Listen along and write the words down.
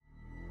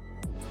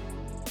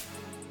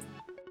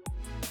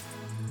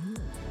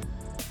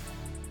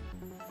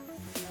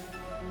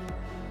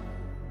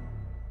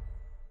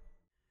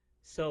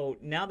So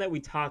now that we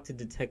talked to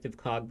Detective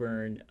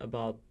Cogburn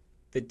about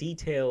the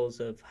details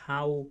of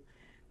how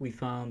we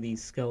found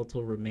these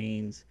skeletal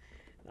remains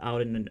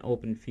out in an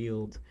open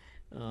field,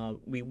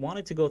 we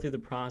wanted to go through the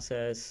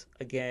process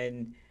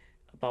again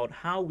about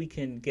how we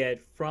can get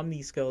from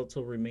these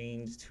skeletal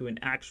remains to an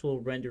actual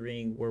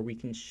rendering where we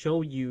can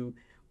show you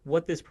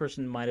what this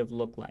person might have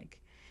looked like.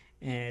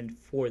 And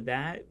for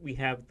that, we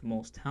have the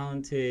most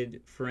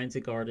talented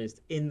forensic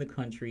artist in the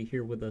country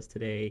here with us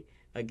today.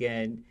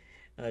 Again,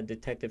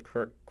 Detective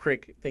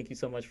Crick, thank you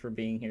so much for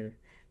being here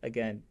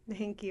again.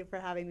 Thank you for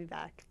having me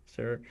back.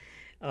 Sure.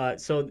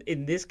 So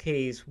in this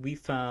case, we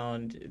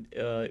found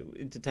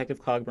Detective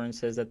Cogburn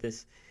says that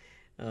this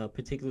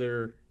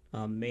particular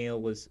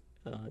male was,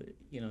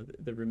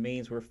 the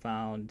remains were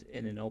found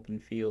in an open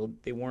field.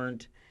 They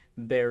weren't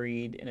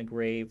buried in a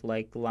grave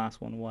like the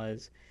last one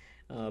was,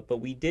 but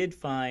we did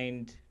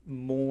find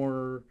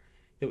more.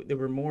 There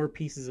were more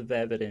pieces of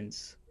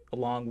evidence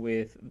along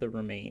with the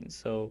remains.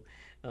 So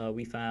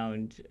we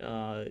found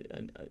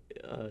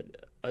a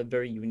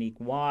very unique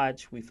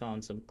watch. We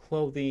found some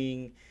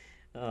clothing,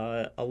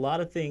 a lot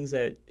of things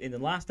that in the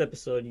last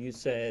episode you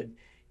said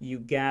you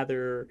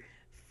gather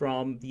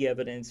from the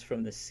evidence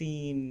from the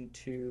scene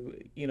to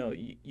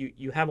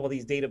you have all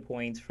these data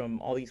points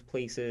from all these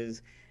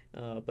places,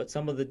 but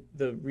some of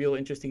the real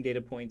interesting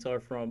data points are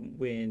from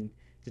when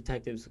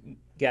detectives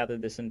gather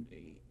this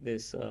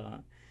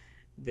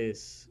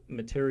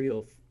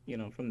material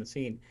from the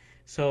scene.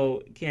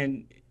 So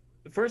can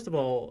first of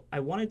all, I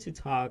wanted to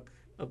talk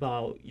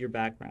about your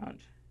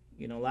background.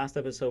 Last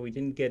episode we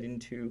didn't get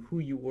into who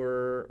you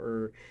were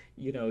or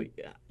you know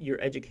your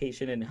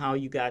education and how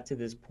you got to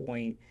this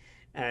point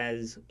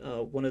as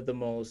one of the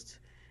most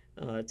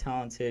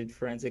talented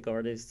forensic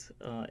artists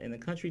in the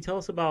country. Tell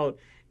us about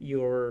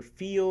your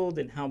field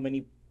and how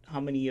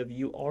many of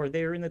you are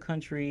there in the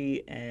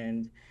country,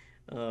 and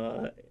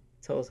uh,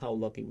 tell us how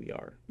lucky we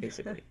are,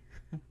 basically.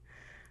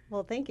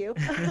 Well, thank you.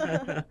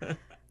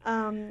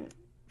 um,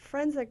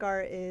 Forensic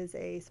art is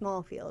a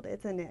small field,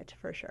 it's a niche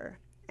for sure.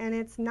 And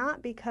it's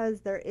not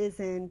because there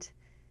isn't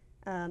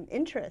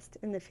interest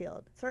in the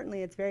field.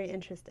 Certainly, it's very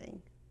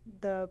interesting.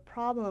 The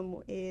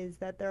problem is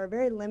that there are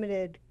very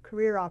limited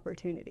career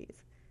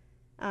opportunities.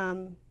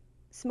 Um,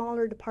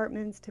 Smaller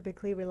departments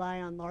typically rely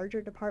on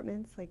larger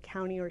departments like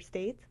county or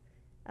states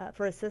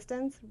for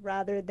assistance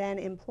rather than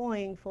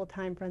employing full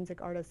time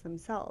forensic artists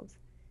themselves.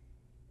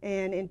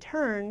 And in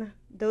turn,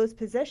 those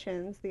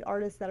positions, the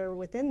artists that are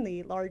within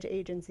the large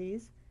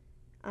agencies,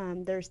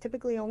 there's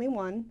typically only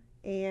one,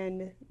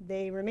 and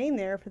they remain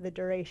there for the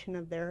duration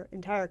of their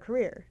entire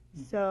career.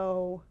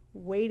 So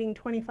waiting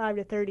 25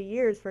 to 30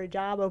 years for a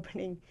job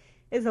opening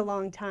is a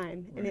long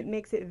time, and it Right.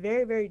 makes it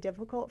very, very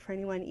difficult for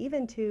anyone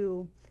even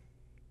to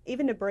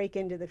break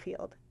into the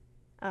field.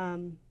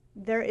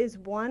 There is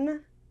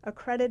one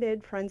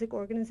accredited forensic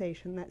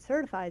organization that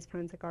certifies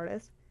forensic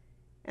artists,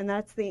 and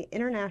that's the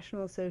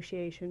International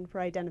Association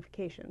for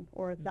Identification,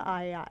 or the Mhm.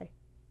 IAI.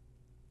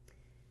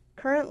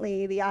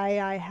 Currently, the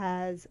IAI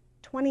has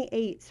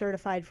 28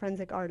 certified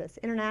forensic artists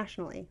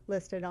internationally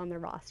listed on their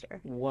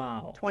roster.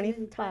 Wow. In the entire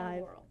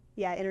 25, world.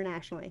 yeah,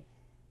 internationally.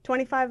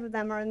 25 of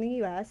them are in the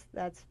US.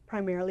 That's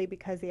primarily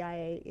because the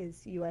IA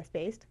is US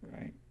based.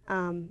 Right.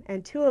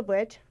 And two of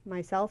which,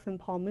 myself and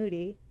Paul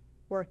Moody,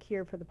 work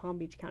here for the Palm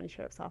Beach County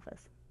Sheriff's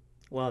Office.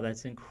 Wow,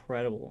 that's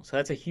incredible. So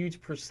that's a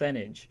huge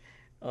percentage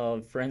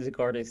of forensic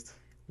artists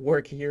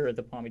work here at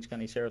the Palm Beach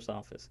County Sheriff's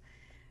Office.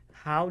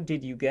 How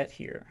did you get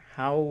here?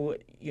 How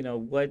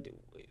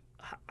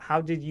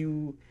did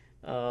you,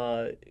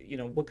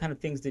 what kind of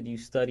things did you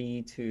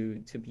study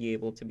to be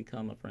able to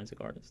become a forensic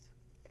artist?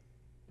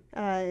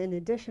 In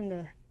addition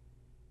to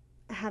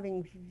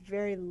having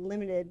very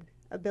limited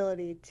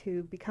ability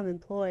to become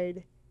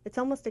employed, it's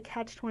almost a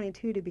catch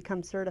 22 to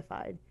become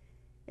certified.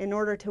 In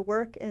order to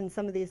work in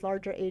some of these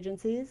larger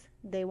agencies,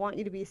 they want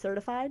you to be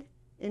certified.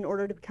 In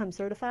order to become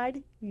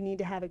certified, you need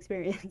to have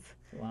experience.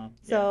 Wow.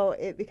 Yeah. So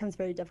it becomes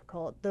very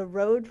difficult. The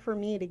road for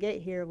me to get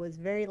here was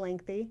very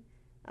lengthy.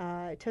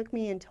 It took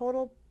me in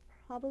total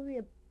probably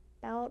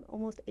about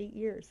almost 8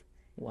 years.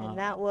 And Wow.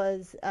 that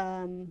was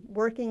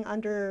working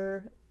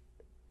under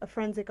a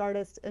forensic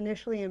artist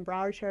initially in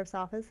Broward Sheriff's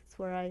Office. That's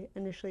where I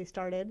initially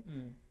started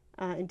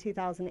Mm. in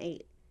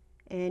 2008.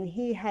 And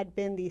he had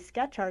been the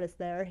sketch artist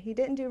there. He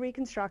didn't do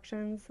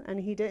reconstructions and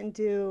he didn't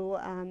do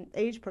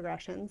age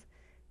progressions.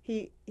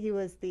 He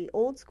was the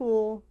old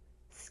school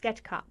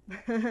sketch cop,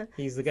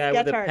 He's the guy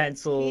with sketch the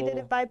artist. He did it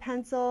pencil. by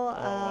pencil,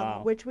 Oh,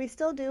 wow. which we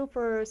still do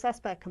for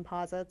suspect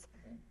composites.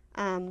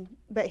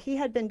 But he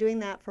had been doing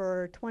that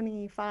for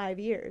 25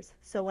 years.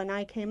 So when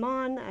I came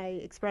on, I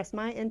expressed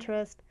my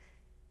interest.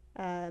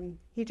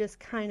 He just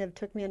kind of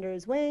took me under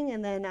his wing,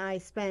 and then I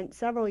spent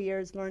several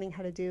years learning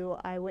how to do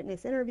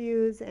eyewitness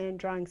interviews and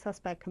drawing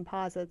suspect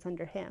composites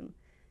under him.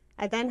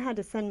 I then had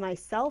to send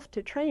myself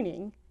to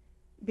training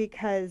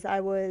because I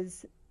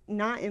was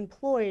not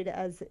employed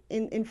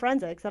in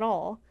forensics at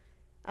all.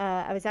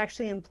 I was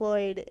actually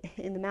employed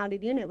in the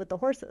mounted unit with the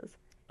horses.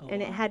 Oh,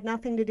 and it wow. had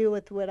nothing to do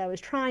with what I was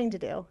trying to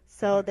do. All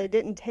So right.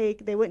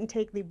 they wouldn't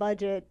take the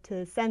budget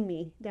to send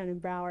me down in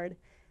Broward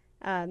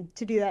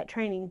to do that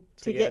training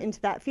So to yeah. get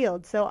into that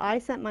field. So I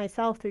sent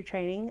myself through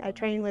training. I Wow.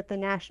 trained with the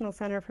National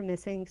Center for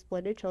Missing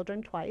Exploited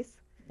Children twice.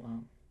 Wow.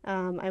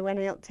 I went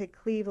out to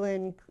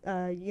Cleveland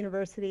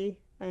University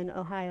in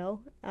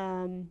Ohio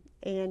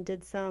and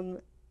did some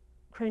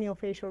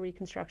craniofacial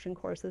reconstruction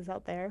courses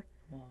out there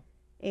Wow.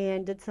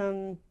 and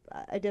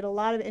I did a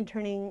lot of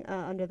interning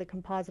under the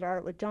composite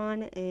art with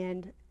John,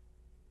 and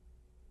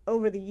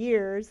over the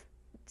years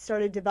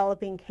started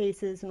developing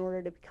cases in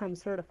order to become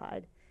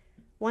certified.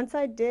 Once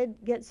I did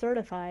get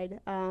certified,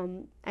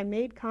 I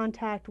made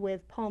contact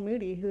with Paul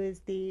Moody, who is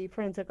the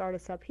forensic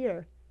artist up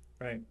here.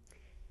 Right.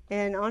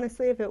 And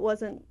honestly, if it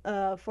wasn't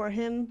for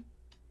him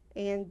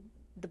and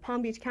the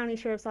Palm Beach County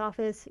Sheriff's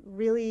Office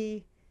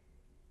really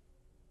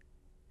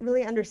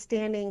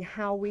understanding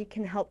how we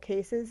can help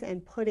cases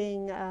and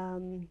putting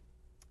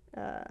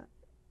uh,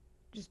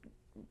 just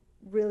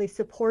really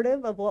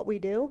supportive of what we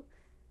do,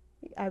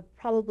 I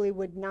probably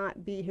would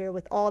not be here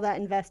with all that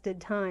invested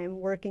time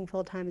working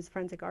full time as a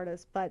forensic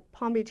artist. But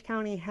Palm Beach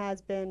County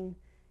has been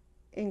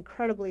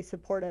incredibly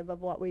supportive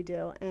of what we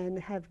do and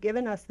have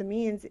given us the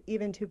means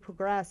even to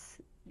progress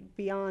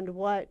beyond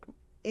what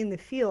in the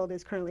field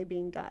is currently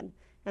being done.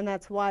 And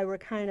that's why we're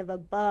kind of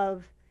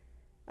above,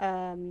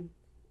 um,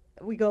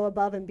 we go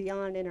above and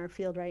beyond in our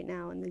field right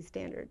now in these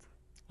standards.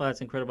 Well,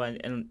 that's incredible,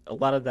 and a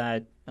lot of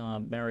that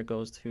merit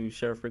goes to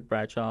Sheriff Rick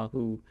Bradshaw,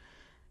 who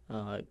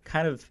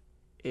kind of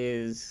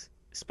is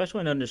special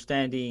in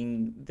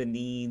understanding the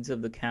needs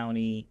of the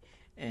county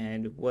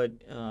and what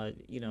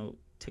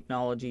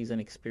technologies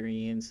and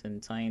experience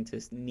and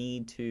scientists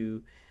need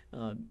to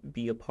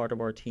be a part of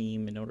our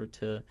team in order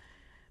to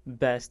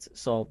best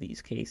solve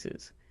these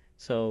cases.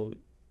 So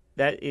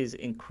that is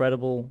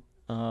incredible.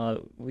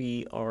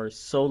 We are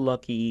so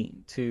lucky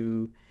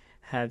to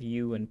have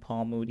you and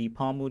Paul Moody.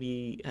 Paul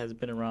Moody has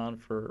been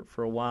around for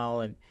a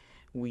while, and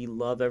we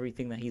love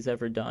everything that he's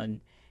ever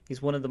done.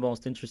 He's one of the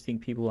most interesting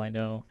people I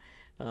know.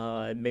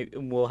 Maybe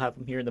we'll have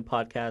him here in the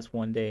podcast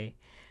one day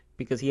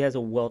because he has a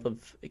wealth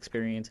of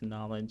experience and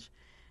knowledge.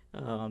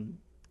 Um,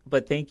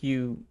 but thank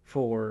you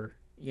for,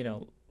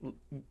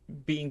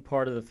 being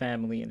part of the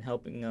family and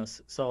helping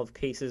us solve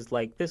cases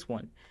like this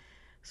one.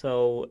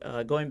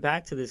 So, going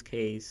back to this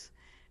case,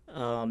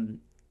 um,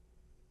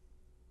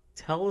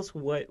 tell us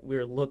what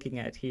we're looking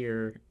at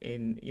here.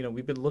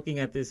 We've been looking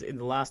at this in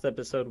the last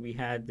episode. We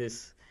had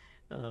this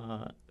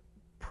uh,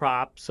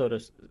 prop, so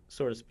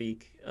to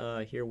speak,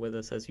 here with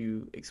us as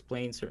you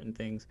explain certain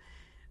things.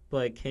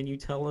 But can you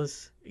tell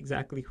us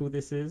exactly who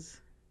this is?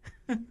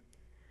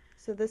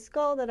 So the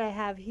skull that I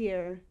have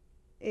here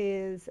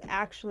is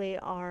actually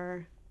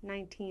our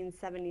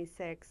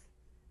 1976,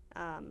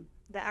 the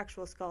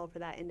actual skull for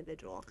that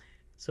individual.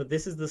 So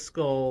this is the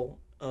skull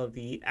of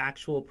the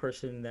actual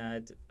person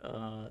that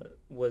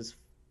was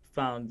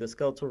found, the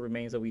skeletal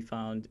remains that we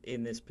found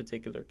in this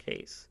particular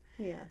case.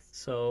 Yes.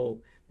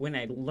 So when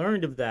I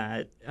learned of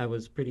that, I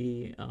was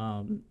pretty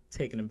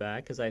taken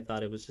aback because I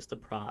thought it was just a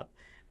prop.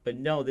 But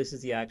no, this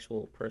is the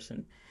actual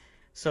person.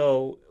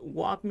 So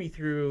walk me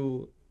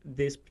through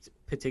this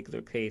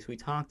particular case. We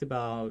talked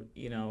about,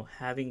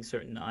 having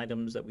certain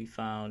items that we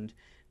found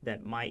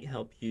that might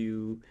help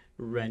you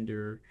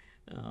render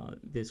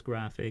this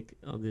graphic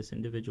of this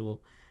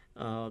individual.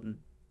 Um,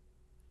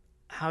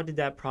 how did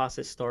that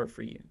process start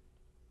for you?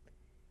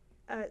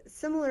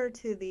 Similar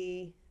to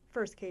the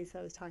first case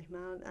I was talking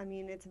about, I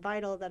mean, it's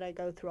vital that I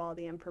go through all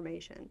the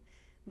information.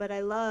 But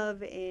I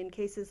love in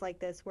cases like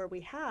this where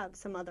we have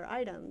some other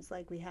items,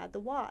 like we had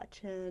the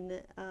watch,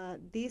 and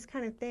these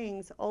kind of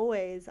things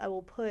always I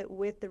will put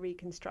with the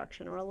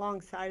reconstruction or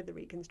alongside of the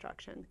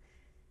reconstruction.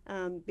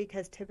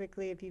 Because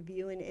typically, if you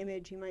view an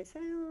image, you might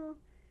say, oh,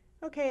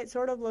 okay, it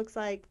sort of looks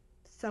like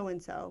so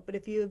and so. But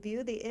if you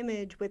view the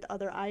image with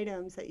other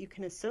items that you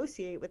can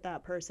associate with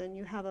that person,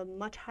 you have a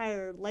much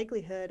higher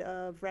likelihood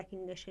of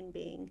recognition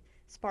being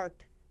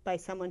sparked by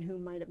someone who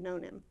might have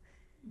known him.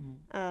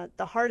 Mm.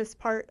 The hardest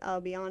part, I'll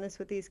be honest,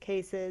 with these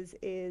cases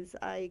is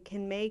I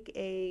can make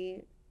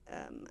a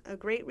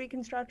great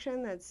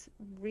reconstruction that's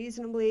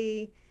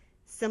reasonably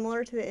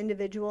similar to the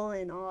individual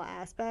in all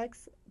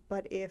aspects,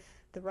 but if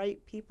the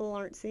right people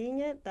aren't seeing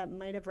it that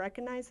might have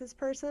recognized this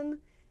person,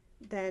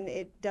 then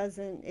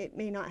it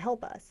may not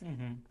help us.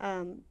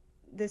 Mm-hmm.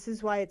 This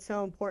is why it's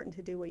so important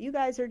to do what you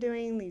guys are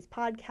doing, these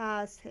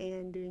podcasts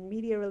and doing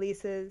media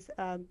releases,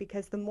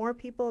 because the more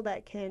people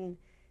that can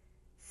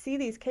see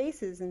these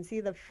cases and see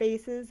the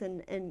faces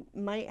and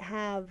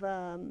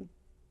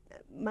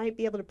might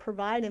be able to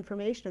provide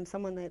information of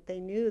someone that they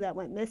knew that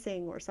went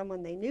missing or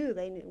someone they knew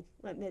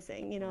went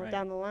missing, Right.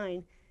 down the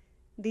line.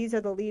 These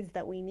are the leads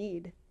that we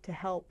need to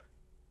help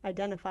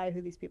identify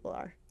who these people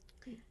are.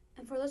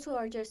 And for those who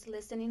are just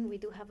listening, we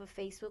do have a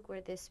Facebook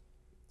where this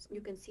you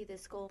can see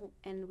this skull,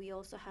 and we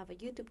also have a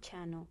YouTube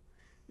channel.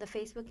 The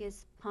Facebook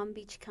is Palm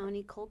Beach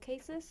County Cold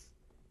Cases,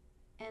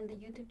 and the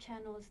YouTube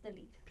channel is the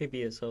lead.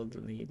 PBSO,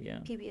 the lead, yeah.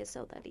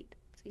 PBSO, the lead,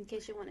 in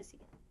case you want to see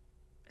it.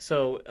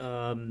 So,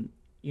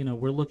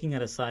 we're looking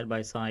at a side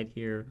by side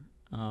here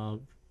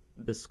of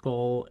the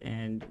skull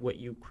and what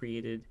you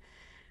created.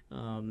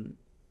 Um,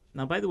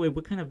 Now, by the way,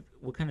 what kind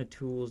of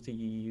tools do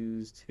you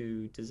use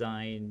to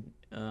design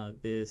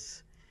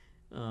this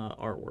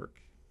artwork?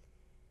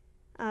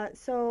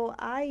 So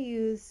I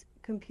use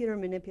computer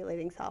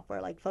manipulating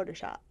software like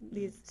Photoshop.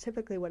 These is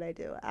typically what I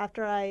do.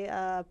 After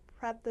I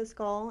prep the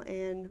skull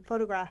and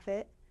photograph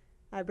it,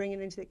 I bring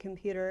it into the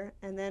computer,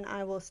 and then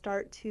I will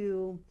start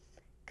to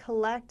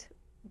collect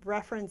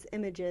reference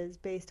images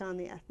based on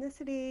the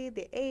ethnicity,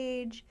 the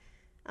age,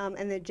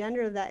 and the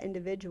gender of that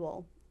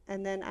individual.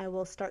 And then I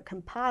will start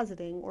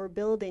compositing or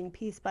building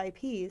piece by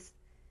piece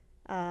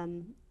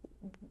um,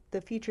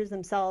 the features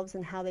themselves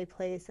and how they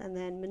place, and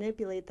then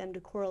manipulate them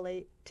to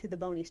correlate to the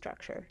bony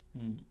structure.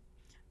 Hmm.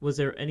 Was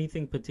there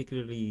anything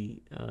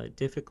particularly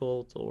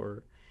difficult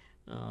or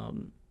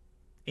um,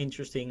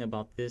 interesting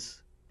about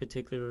this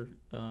particular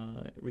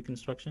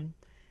reconstruction?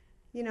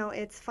 You know,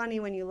 it's funny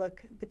when you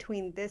look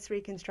between this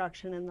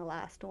reconstruction and the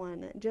last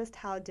one, just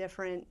how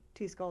different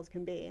two skulls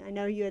can be. I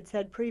know you had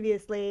said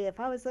previously, if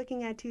I was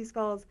looking at two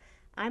skulls,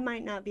 I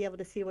might not be able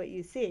to see what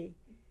you see.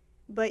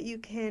 But you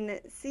can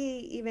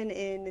see even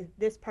in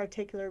this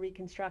particular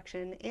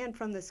reconstruction and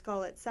from the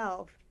skull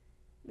itself,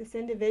 this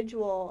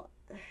individual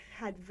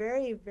had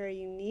very, very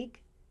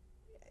unique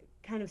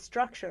kind of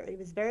structure. He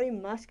was very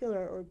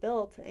muscular or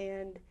built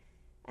and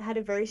had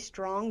a very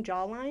strong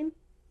jawline,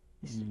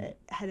 Mm,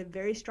 had a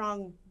very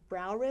strong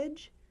brow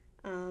ridge,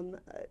 a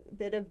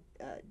bit of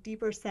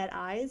deeper set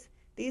eyes.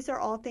 These are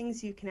all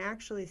things you can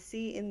actually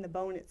see in the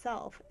bone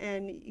itself,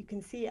 and you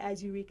can see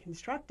as you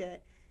reconstruct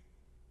it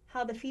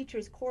how the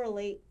features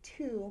correlate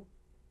to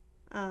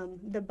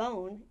the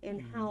bone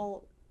and mm,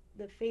 how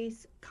the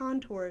face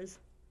contours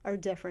are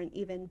different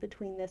even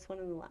between this one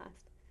and the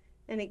last.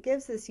 And it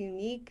gives this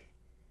unique,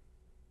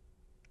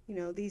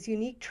 these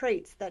unique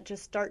traits that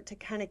just start to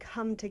kind of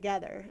come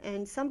together.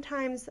 And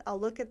sometimes I'll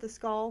look at the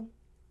skull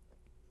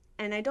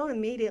and I don't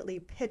immediately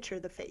picture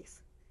the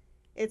face.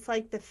 It's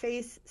like the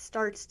face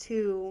starts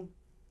to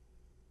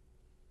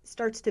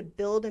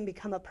build and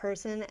become a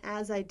person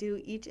as I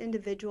do each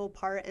individual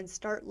part and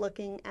start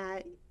looking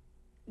at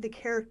the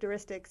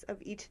characteristics of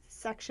each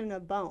section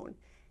of bone.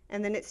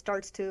 And then it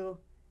starts to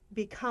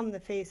become the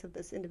face of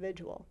this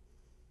individual.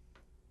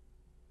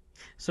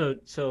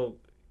 So,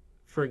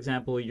 for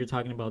example, you're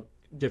talking about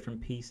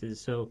different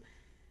pieces. So,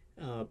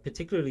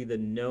 particularly the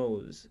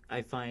nose,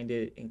 I find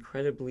it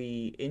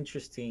incredibly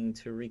interesting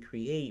to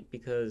recreate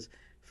because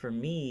for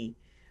me,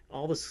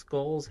 all the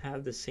skulls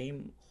have the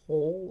same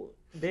hole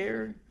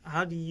there.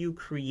 How do you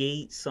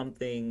create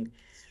something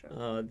It's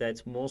true.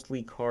 that's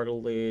mostly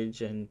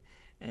cartilage and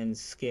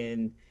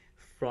skin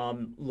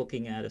from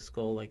looking at a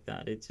skull like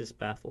that? It just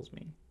baffles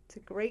me. It's a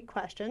great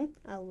question.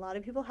 A lot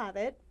of people have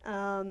it.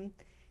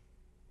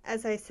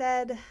 As I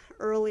said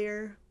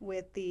earlier,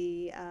 with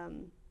the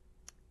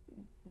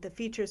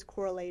features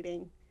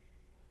correlating,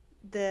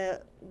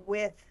 the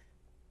width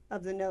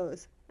of the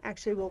nose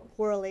actually will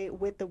correlate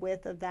with the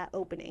width of that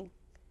opening.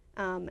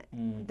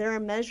 Mm, There are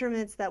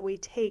measurements that we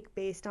take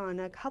based on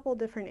a couple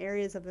different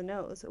areas of the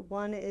nose.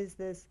 One is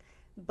this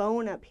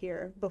bone up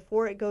here.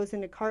 Before it goes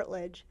into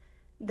cartilage,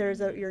 there's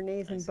your I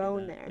nasal see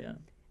bone that. there. Yeah.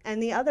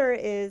 And the other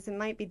is, it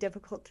might be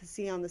difficult to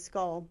see on the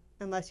skull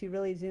unless you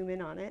really zoom in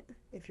on it,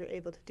 if you're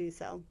able to do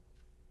so.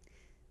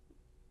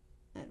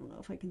 I don't know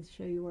if I can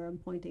show you where I'm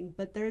pointing,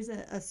 but there's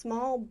a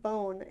small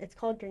bone. It's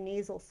called your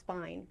nasal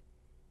spine.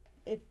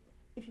 If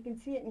if you can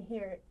see it in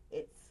here,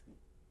 it's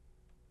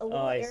a Oh,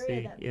 little I area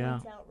see. that Yeah.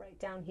 points out right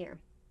down here.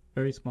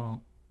 Very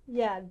small.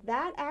 Yeah,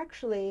 that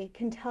actually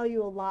can tell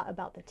you a lot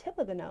about the tip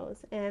of the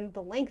nose and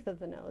the length of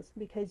the nose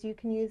because you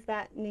can use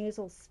that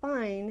nasal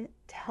spine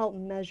to help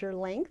measure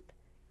length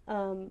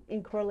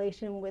in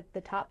correlation with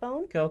the top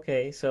bone.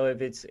 Okay, so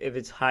if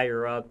it's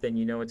higher up, then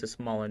you know it's a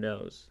smaller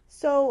nose.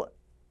 So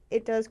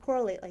it does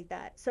correlate like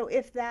that. So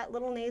if that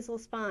little nasal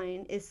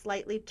spine is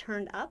slightly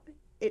turned up,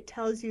 it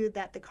tells you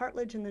that the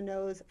cartilage in the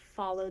nose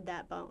followed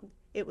that bone.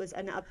 It was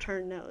an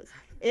upturned nose.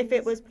 If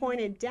it was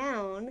pointed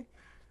down,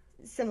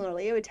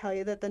 similarly, it would tell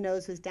you that the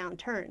nose was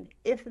downturned.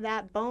 If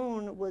that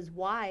bone was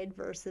wide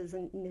versus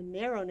a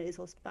narrow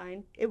nasal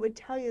spine, it would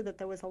tell you that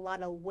there was a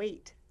lot of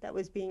weight that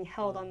was being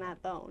held on Oh.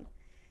 that bone.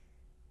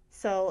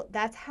 So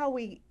that's how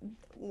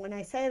when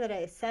I say that I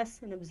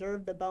assess and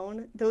observe the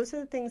bone, those are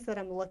the things that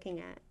I'm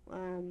looking at.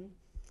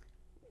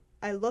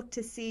 I look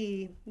to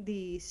see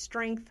the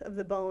strength of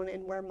the bone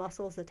and where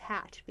muscles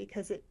attach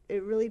because it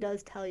really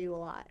does tell you a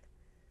lot.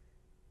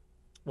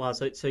 Wow,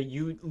 so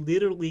you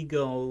literally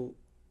go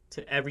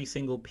to every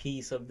single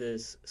piece of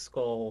this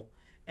skull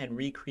and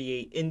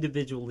recreate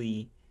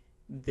individually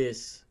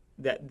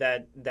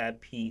that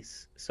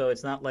piece. So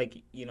it's not like,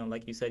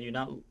 like you said, you're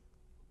not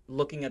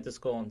looking at the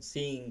skull and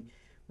seeing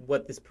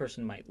what this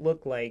person might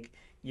look like.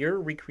 You're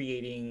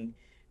recreating,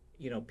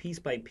 piece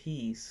by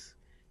piece,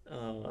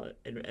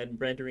 and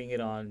rendering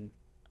it on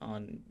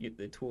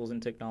the tools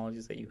and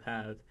technologies that you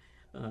have.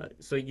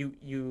 So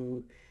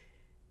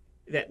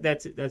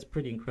that's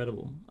pretty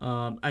incredible.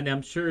 And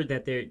I'm sure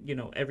that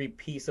every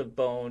piece of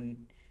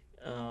bone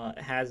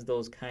has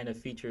those kind of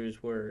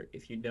features where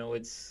if you know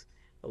it's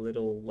a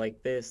little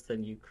like this,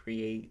 then you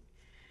create.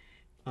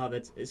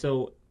 That's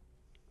so.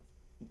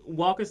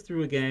 Walk us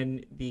through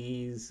again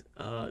these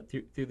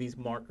through these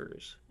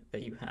markers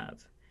that you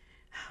have.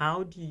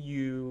 How do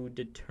you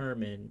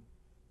determine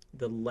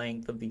the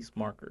length of these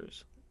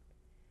markers?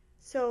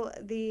 So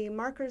the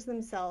markers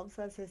themselves,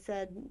 as I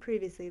said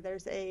previously,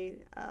 there's a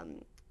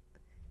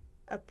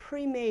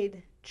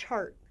pre-made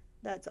chart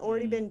that's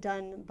already Mm, been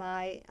done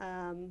by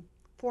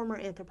former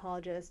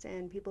anthropologists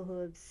and people who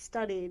have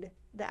studied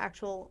the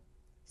actual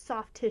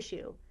soft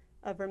tissue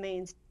of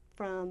remains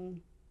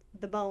from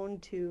the bone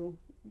to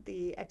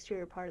the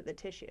exterior part of the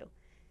tissue.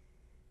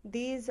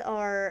 These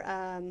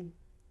are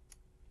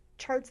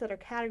charts that are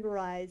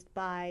categorized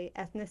by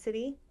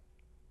ethnicity,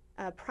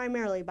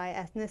 primarily by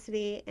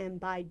ethnicity and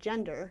by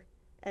gender.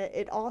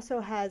 It also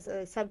has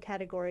a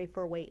subcategory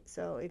for weight.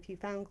 So if you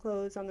found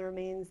clothes on the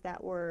remains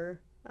that were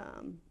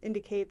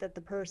indicate that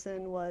the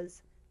person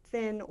was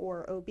thin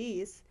or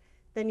obese,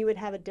 then you would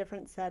have a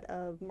different set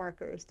of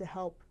markers to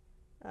help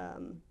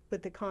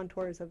with the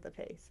contours of the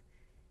face.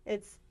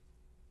 It's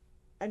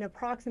an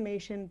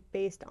approximation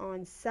based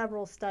on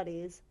several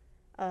studies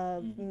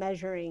of mm.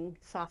 measuring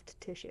soft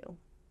tissue.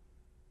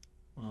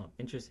 Wow,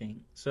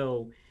 interesting.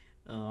 So,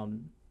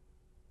 um,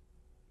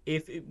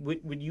 if it,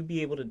 would you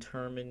be able to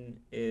determine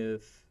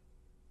if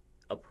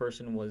a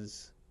person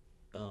was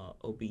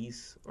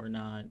obese or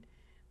not? I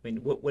mean,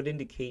 what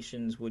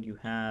indications would you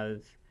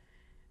have?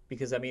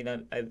 Because I mean,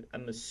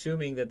 I'm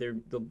assuming that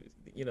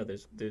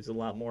there's a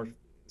lot more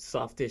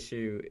soft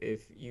tissue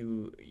if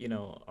you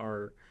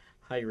are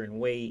higher in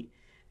weight,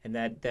 and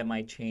that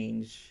might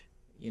change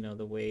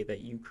the way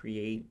that you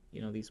create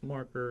these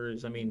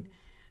markers. I mean,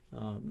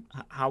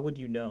 how would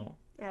you know?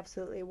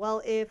 Absolutely.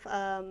 Well, if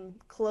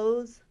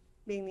clothes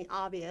being the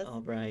obvious,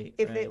 Oh, right,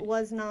 if it right.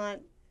 was not,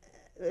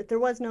 if there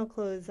was no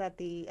clothes at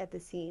the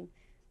scene,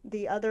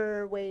 the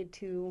other way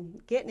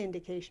to get an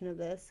indication of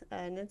this,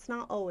 and it's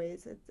not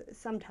always,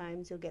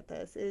 sometimes you'll get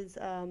this, is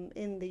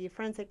in the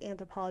forensic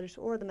anthropologist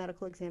or the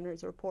medical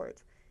examiner's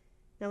reports.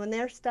 Now, when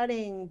they're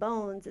studying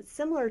bones, it's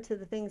similar to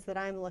the things that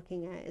I'm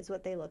looking at, is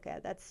what they look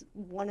at. That's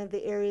one of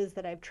the areas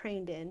that I've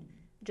trained in,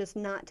 just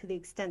not to the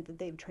extent that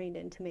they've trained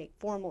in to make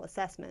formal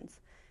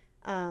assessments.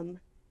 Um,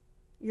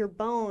 your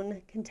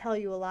bone can tell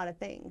you a lot of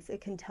things.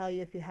 It can tell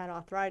you if you had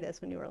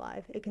arthritis when you were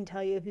alive. It can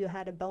tell you if you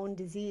had a bone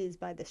disease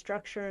by the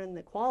structure and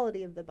the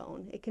quality of the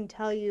bone. It can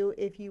tell you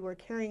if you were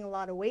carrying a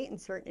lot of weight in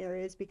certain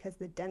areas because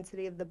the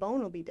density of the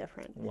bone will be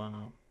different.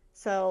 Wow.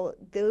 So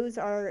those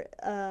are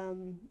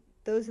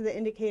the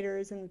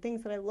indicators and the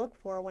things that I look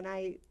for when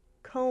I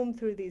comb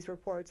through these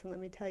reports. And let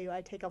me tell you,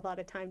 I take a lot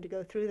of time to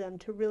go through them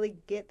to really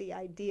get the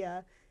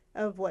idea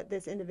of what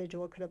this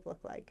individual could have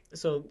looked like.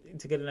 So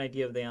to get an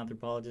idea of the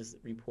anthropologist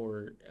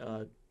report,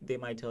 they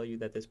might tell you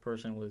that this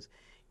person was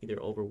either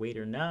overweight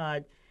or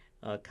not,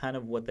 kind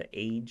of what the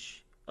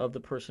age of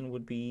the person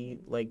would be.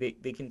 Like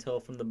they can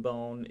tell from the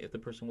bone if the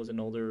person was an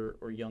older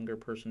or younger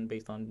person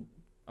based on,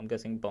 I'm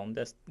guessing, bone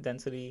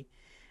density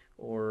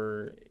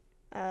or.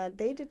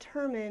 They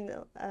determine,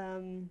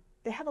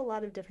 they have a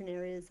lot of different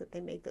areas that they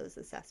make those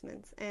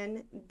assessments.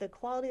 And the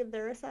quality of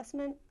their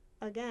assessment,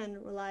 again,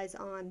 relies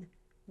on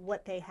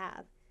what they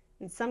have.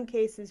 In some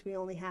cases, we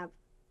only have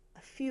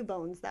a few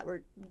bones that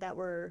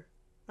were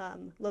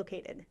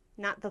located,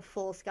 not the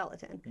full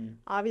skeleton. Mm,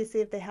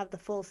 Obviously, if they have the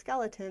full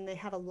skeleton, they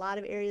have a lot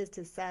of areas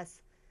to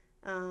assess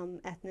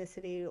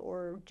ethnicity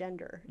or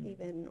gender, mm,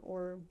 even,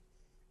 or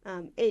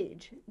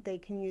age. They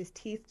can use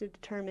teeth to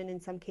determine,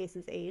 in some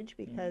cases, age mm,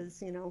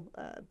 because,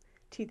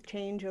 teeth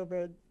change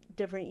over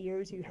different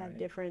years. You have right.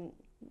 different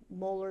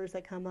molars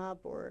that come up,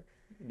 or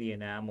The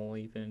enamel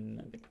even.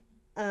 I think.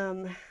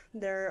 um,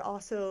 there are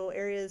also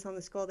areas on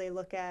the skull they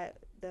look at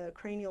the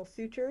cranial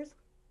sutures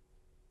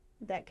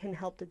that can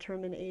help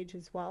determine age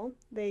as well.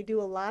 They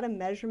do a lot of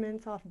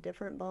measurements off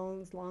different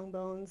bones, long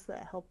bones,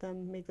 that help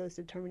them make those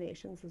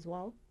determinations as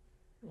well.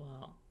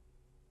 Wow,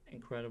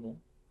 incredible.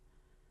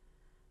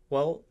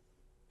 Well,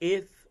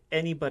 if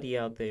anybody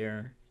out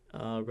there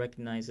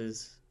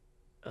recognizes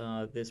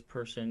this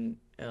person,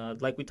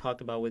 like we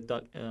talked about with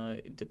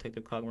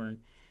Detective Cogburn,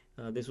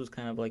 this was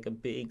kind of like a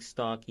big,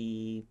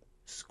 stocky,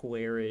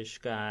 squarish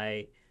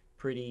guy,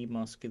 pretty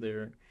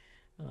muscular.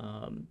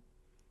 Um,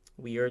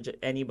 we urge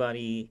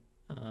anybody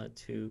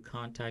to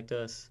contact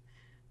us,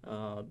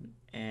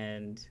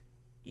 and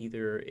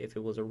either if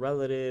it was a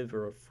relative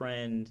or a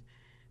friend,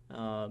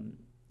 um,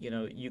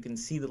 you can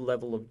see the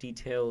level of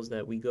details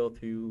that we go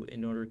through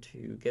in order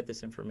to get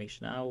this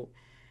information out,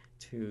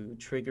 to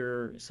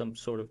trigger some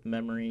sort of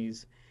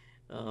memories,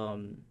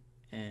 um,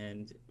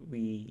 and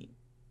we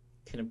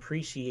can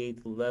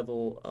appreciate the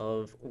level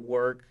of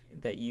work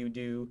that you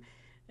do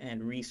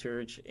and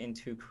research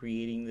into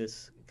creating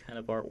this kind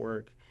of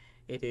artwork.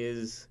 It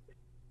is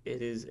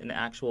it is an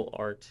actual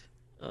art,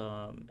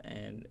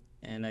 and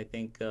I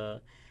think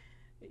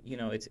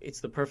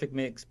it's the perfect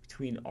mix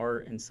between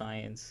art and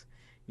science.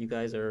 You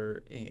guys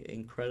are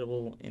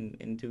incredible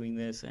in doing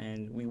this,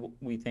 and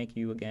we thank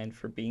you again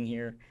for being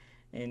here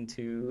and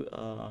to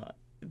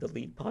the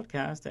Lead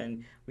podcast,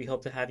 and we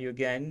hope to have you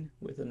again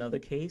with another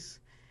case.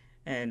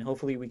 And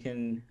hopefully, we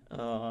can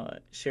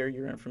share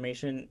your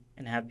information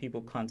and have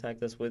people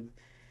contact us with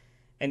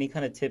any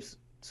kind of tips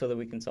so that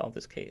we can solve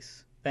this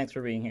case. Thanks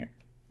for being here.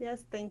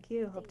 Yes, thank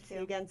you. Hope to Thank see you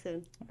you. again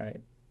soon. All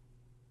right.